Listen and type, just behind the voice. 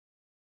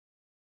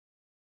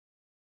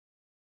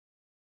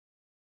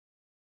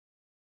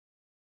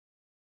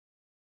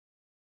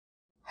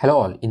Hello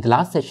all, in the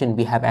last session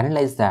we have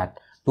analyzed that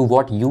to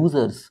what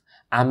users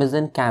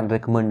Amazon can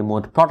recommend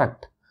more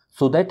product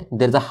so that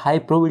there is a high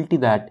probability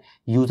that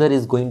user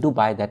is going to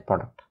buy that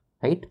product,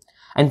 right?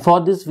 And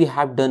for this we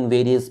have done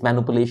various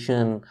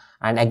manipulation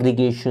and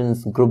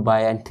aggregations, group buy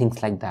and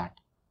things like that,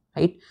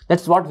 right?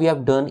 That's what we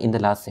have done in the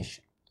last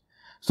session.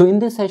 So in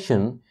this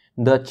session,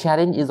 the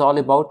challenge is all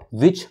about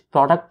which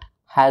product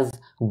has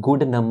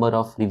good number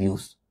of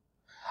reviews.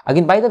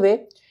 Again, by the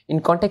way, in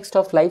context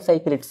of life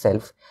cycle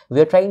itself, we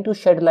are trying to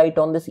shed light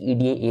on this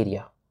EDA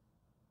area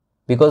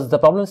because the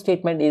problem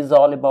statement is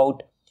all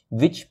about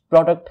which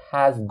product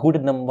has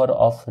good number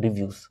of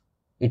reviews.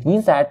 It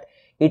means that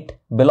it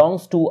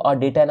belongs to a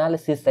data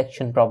analysis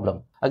section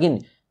problem.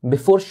 Again,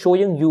 before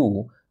showing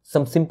you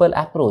some simple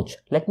approach,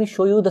 let me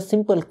show you the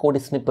simple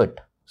code snippet.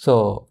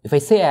 So if I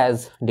say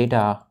as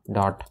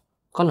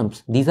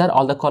data.columns, these are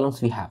all the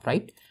columns we have,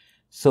 right?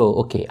 So,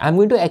 okay, I'm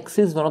going to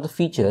access one of the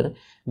feature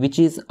which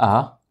is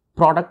a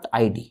product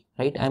ID,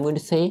 right? I'm going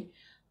to say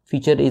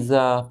feature is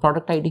a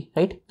product ID,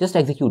 right? Just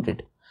execute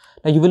it.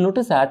 Now you will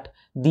notice that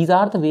these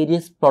are the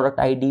various product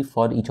ID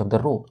for each of the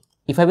row.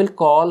 If I will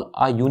call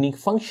a unique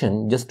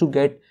function just to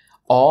get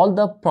all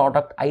the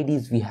product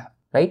IDs we have,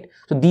 right?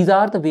 So these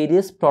are the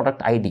various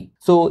product ID.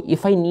 So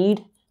if I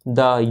need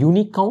the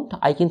unique count,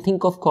 I can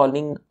think of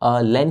calling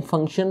a len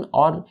function,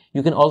 or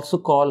you can also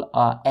call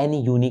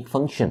any unique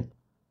function.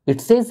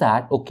 It says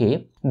that,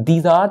 okay,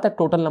 these are the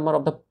total number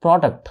of the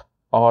product,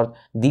 or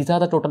these are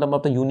the total number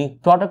of the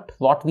unique product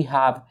what we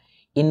have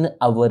in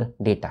our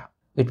data.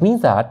 It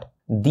means that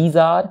these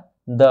are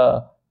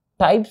the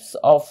types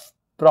of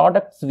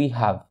products we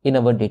have in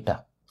our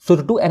data. So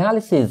to do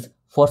analysis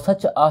for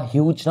such a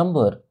huge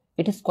number,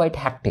 it is quite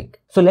hectic.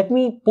 So let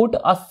me put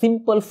a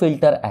simple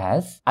filter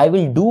as I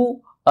will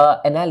do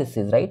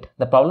analysis, right?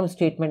 The problem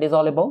statement is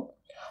all about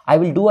I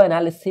will do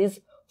analysis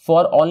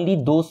for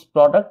only those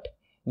product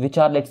which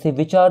are, let's say,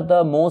 which are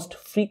the most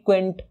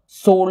frequent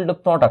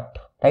sold product,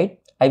 right?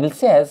 I will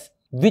say as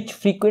which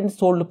frequent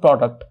sold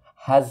product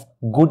has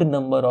good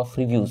number of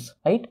reviews,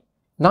 right?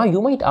 Now you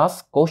might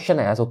ask question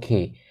as,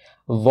 okay,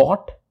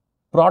 what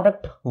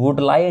product would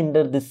lie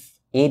under this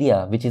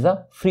area which is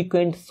a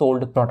frequent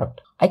sold product?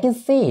 I can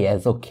say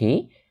as,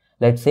 okay,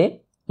 let's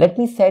say, let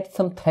me set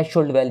some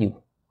threshold value.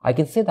 I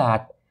can say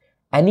that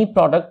any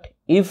product,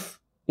 if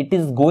it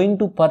is going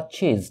to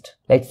purchased,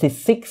 let's say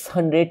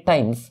 600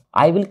 times,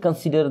 I will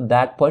consider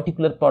that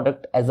particular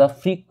product as a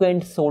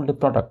frequent sold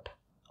product.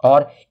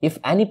 Or if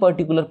any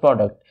particular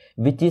product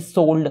which is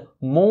sold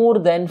more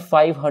than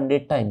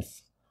 500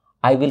 times,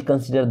 I will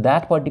consider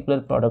that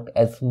particular product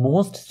as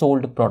most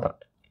sold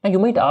product. Now you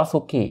might ask,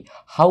 okay,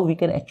 how we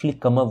can actually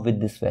come up with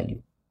this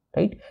value,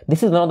 right?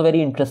 This is now the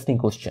very interesting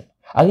question.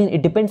 Again,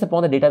 it depends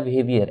upon the data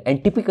behavior,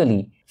 and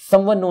typically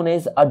someone known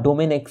as a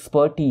domain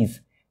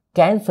expertise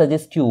can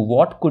suggest you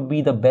what could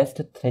be the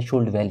best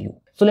threshold value.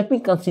 So let me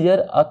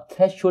consider a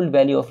threshold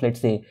value of,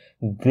 let's say,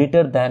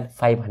 greater than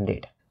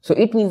 500. So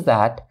it means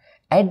that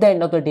at the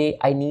end of the day,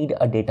 I need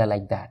a data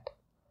like that.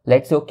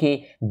 Let's say,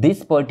 okay,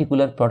 this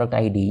particular product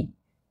ID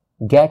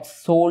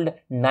gets sold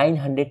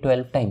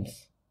 912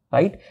 times,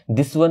 right?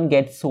 This one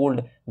gets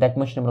sold that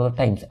much number of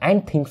times,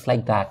 and things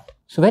like that.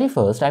 So very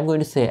first, I'm going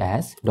to say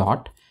as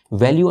dot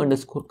value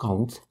underscore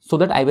counts, so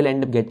that I will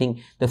end up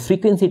getting the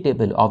frequency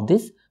table of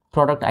this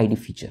product ID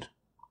feature,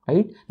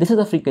 right? This is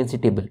the frequency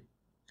table.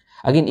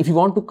 Again, if you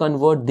want to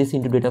convert this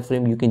into data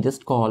frame, you can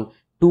just call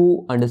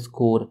to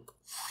underscore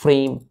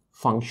frame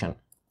function.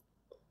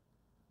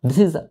 This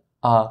is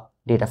a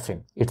data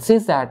frame. It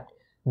says that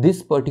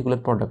this particular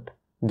product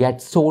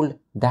gets sold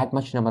that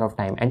much number of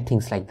time and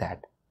things like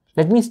that.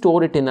 Let me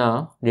store it in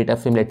a data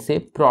frame, let's say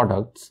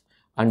products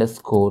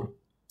underscore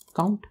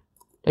count.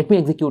 Let me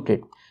execute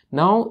it.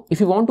 Now,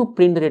 if you want to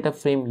print the data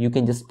frame, you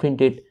can just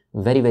print it.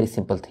 Very, very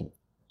simple thing.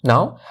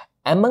 Now,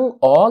 among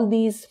all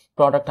these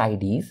product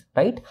IDs,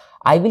 right,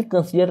 I will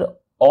consider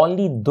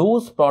only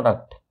those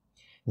products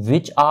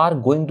which are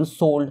going to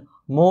sold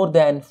more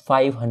than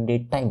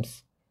 500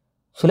 times.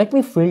 So let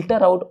me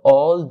filter out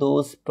all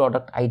those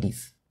product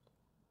IDs,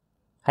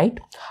 right?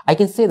 I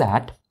can say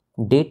that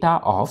data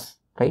of,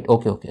 right?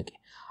 Okay.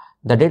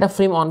 The data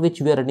frame on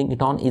which we are running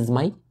it on is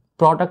my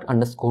product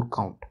underscore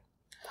count.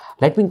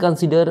 Let me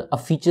consider a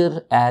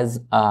feature as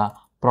a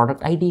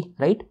product ID,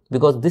 right?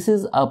 Because this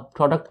is a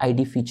product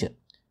ID feature.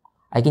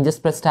 I can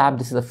just press tab.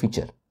 This is a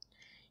feature.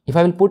 If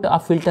I will put a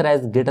filter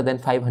as greater than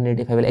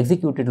 500, if I will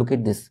execute it, look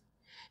at this.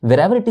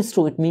 Wherever it is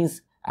true, it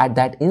means at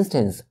that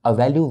instance, a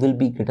value will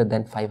be greater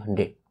than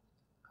 500.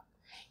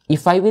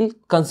 If I will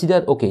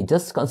consider, okay,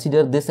 just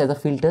consider this as a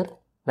filter,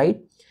 right?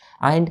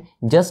 And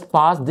just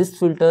pass this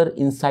filter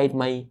inside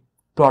my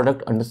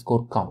product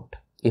underscore count.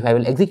 If I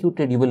will execute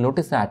it, you will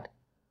notice that,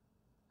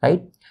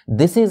 right?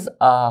 This is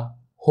a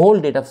whole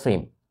data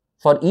frame.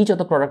 For each of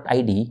the product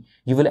ID,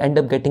 you will end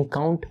up getting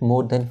count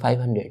more than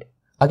 500.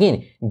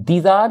 Again,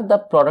 these are the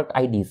product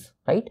IDs,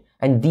 right?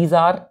 And these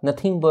are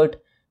nothing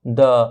but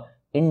the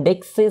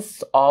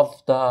indexes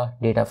of the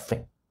data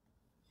frame,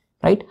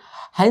 right?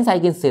 Hence, I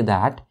can say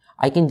that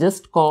I can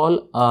just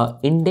call a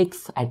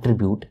index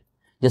attribute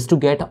just to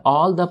get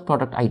all the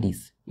product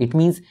IDs. It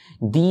means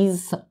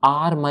these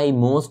are my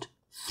most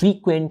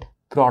frequent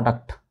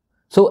product.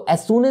 So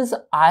as soon as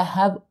I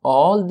have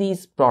all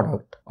these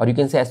product, or you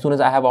can say as soon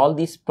as I have all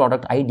these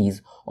product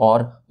IDs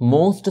or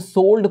most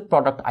sold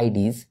product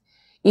IDs,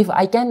 if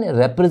I can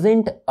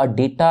represent a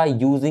data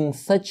using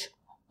such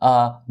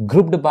a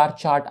grouped bar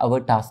chart, our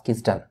task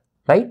is done,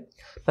 right?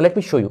 Now let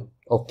me show you.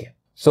 Okay.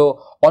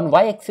 So on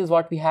y-axis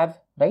what we have,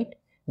 right?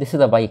 This is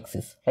the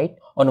y-axis, right?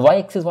 On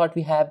y-axis what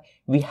we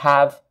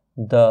have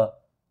the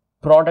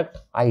product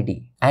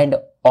ID, and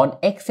on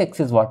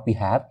x-axis what we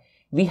have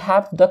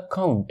the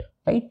count,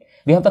 right?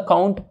 We have the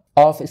count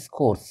of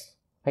scores,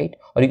 right?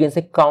 Or you can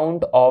say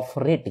count of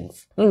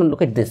ratings. Now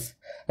look at this.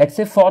 Let's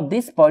say for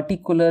this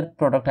particular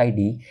product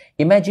ID,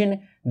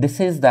 imagine this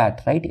is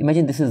that, right?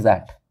 Imagine this is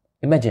that.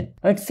 Imagine.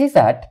 Now it says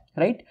that,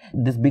 right?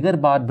 This bigger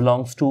bar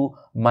belongs to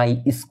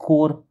my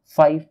score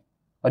 5,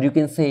 or you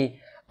can say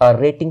a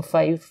rating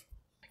 5.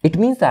 It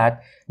means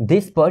that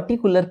this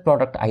particular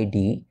product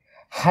ID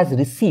has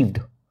received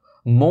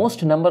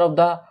most number of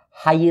the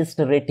highest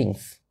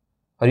ratings,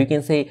 or you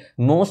can say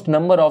most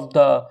number of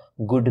the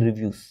good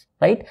reviews,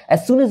 right?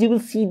 As soon as you will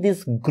see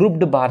this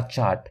grouped bar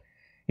chart,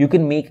 you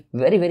can make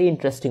very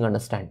interesting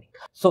understanding.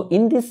 So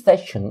in this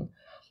session,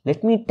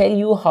 let me tell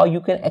you how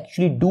you can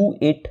actually do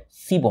it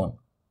Seaborn.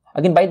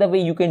 Again, by the way,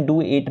 you can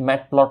do it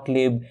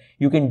Matplotlib,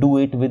 you can do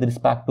it with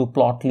respect to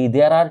Plotly.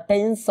 There are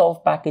tens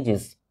of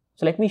packages.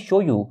 So let me show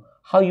you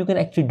how you can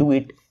actually do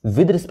it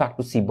with respect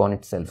to Seaborn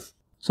itself.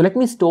 So let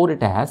me store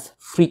it as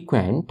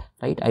frequent,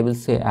 right? I will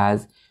say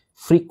as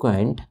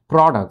frequent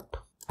product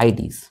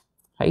IDs,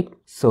 right?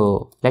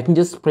 So let me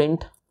just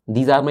print,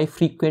 these are my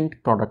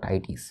frequent product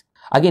IDs.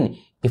 Again,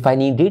 if I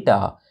need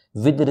data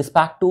with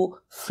respect to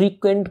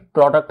frequent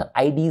product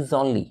IDs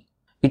only,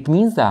 it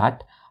means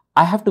that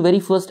I have to very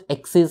first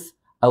access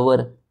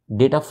our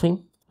data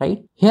frame,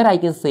 right? Here I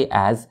can say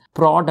as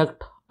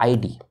product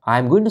ID. I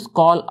am going to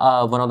call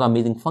one of the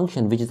amazing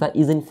function, which is the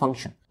isIn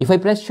function. If I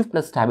press Shift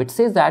plus Tab, it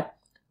says that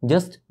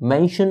just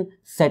mention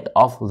set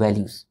of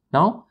values.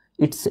 Now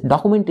its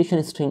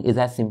documentation string is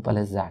as simple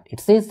as that. It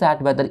says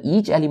that whether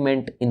each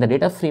element in the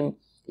data frame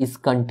is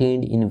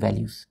contained in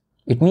values.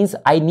 It means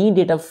I need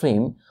data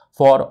frame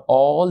for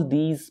all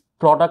these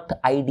product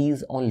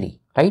IDs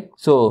only, right?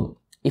 So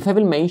if I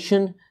will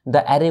mention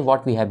the array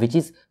what we have, which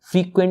is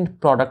frequent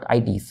product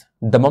IDs,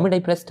 the moment I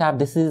press tab,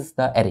 this is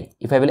the array.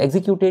 If I will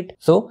execute it,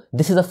 so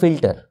this is a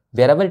filter.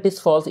 Wherever it is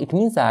false, it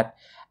means that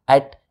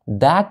at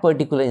that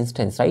particular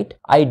instance, right,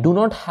 I do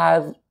not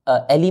have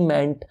an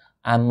element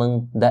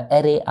among the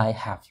array I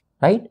have,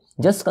 right?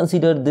 Just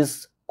consider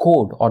this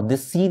code or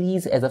this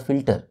series as a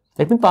filter.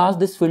 Let me pass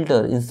this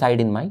filter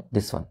inside in my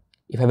this one.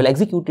 If I will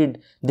execute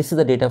it, this is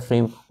the data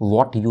frame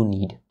what you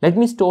need. Let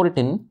me store it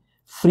in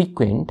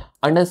frequent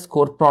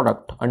underscore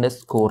product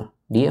underscore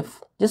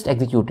df. Just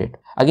execute it.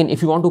 Again,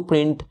 if you want to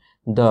print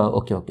the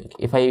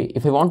if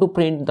I want to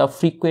print the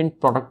frequent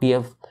product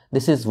df,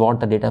 this is what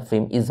the data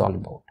frame is all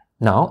about.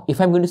 Now if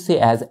I'm going to say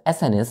as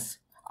SNS,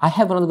 I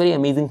have another very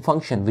amazing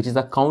function, which is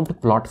a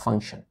count plot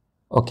function.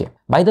 Okay,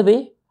 by the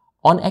way,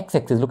 on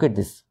x-axis, look at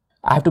this.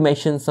 I have to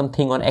mention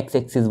something on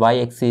x-axis,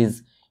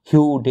 y-axis,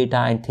 hue, data,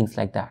 and things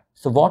like that.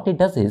 So what it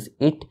does is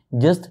it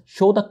just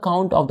show the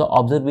count of the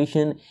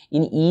observation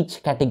in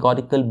each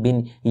categorical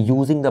bin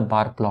using the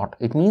bar plot.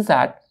 It means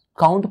that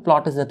count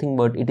plot is nothing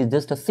but it is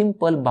just a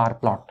simple bar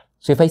plot.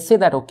 So if I say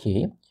that,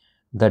 okay,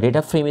 the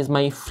data frame is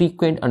my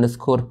frequent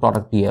underscore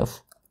product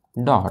df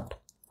dot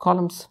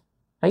columns,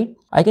 right?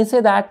 I can say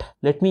that,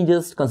 let me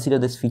just consider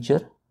this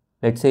feature.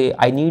 Let's say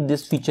I need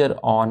this feature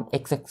on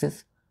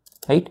x-axis,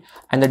 right?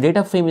 And the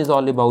data frame is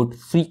all about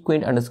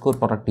frequent underscore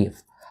product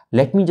df.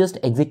 Let me just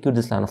execute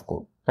this line of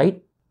code,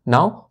 right?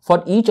 Now,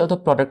 for each of the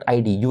product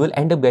ID, you will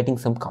end up getting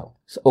some count.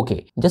 So,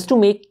 okay, just to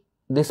make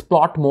this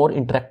plot more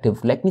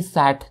interactive, let me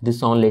set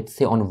this on, let's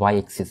say on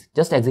y-axis,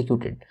 just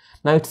execute it.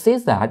 Now it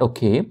says that,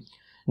 okay,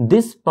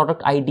 this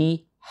product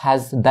ID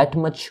has that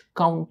much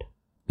count.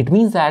 It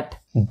means that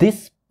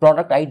this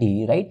product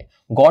ID, right,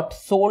 got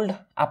sold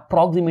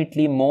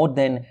approximately more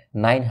than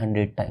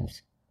 900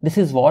 times. This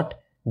is what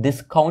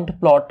this count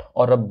plot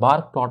or a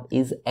bar plot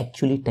is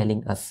actually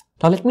telling us.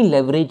 Now let me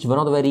leverage one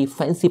of the very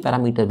fancy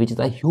parameter, which is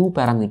a hue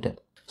parameter.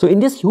 So in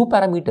this hue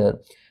parameter,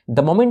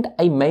 the moment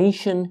I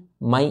mention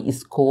my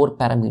score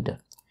parameter,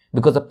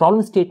 because the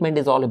problem statement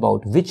is all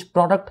about which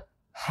product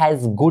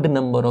has good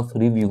number of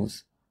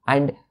reviews,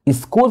 and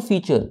score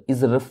feature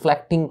is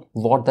reflecting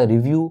what the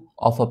review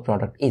of a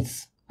product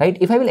is, right?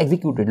 If I will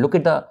execute it, look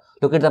at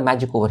the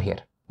magic over here.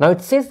 Now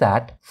it says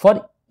that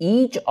for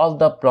each of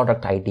the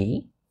product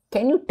ID,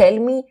 can you tell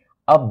me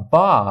a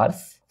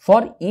bars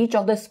for each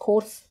of the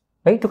scores,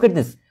 right? Look at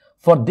this.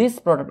 For this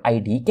product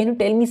ID, can you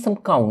tell me some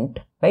count,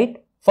 right?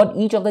 For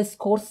each of the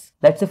scores,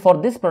 let's say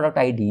for this product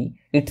ID,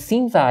 it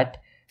seems that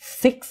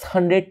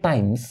 600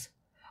 times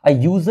a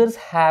users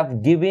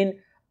have given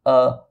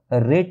a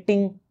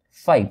rating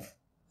 5,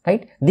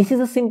 right? This is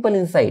a simple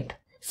insight.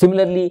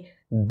 Similarly,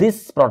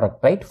 this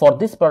product, right? For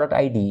this product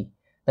ID,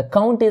 the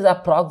count is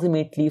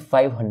approximately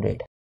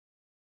 500.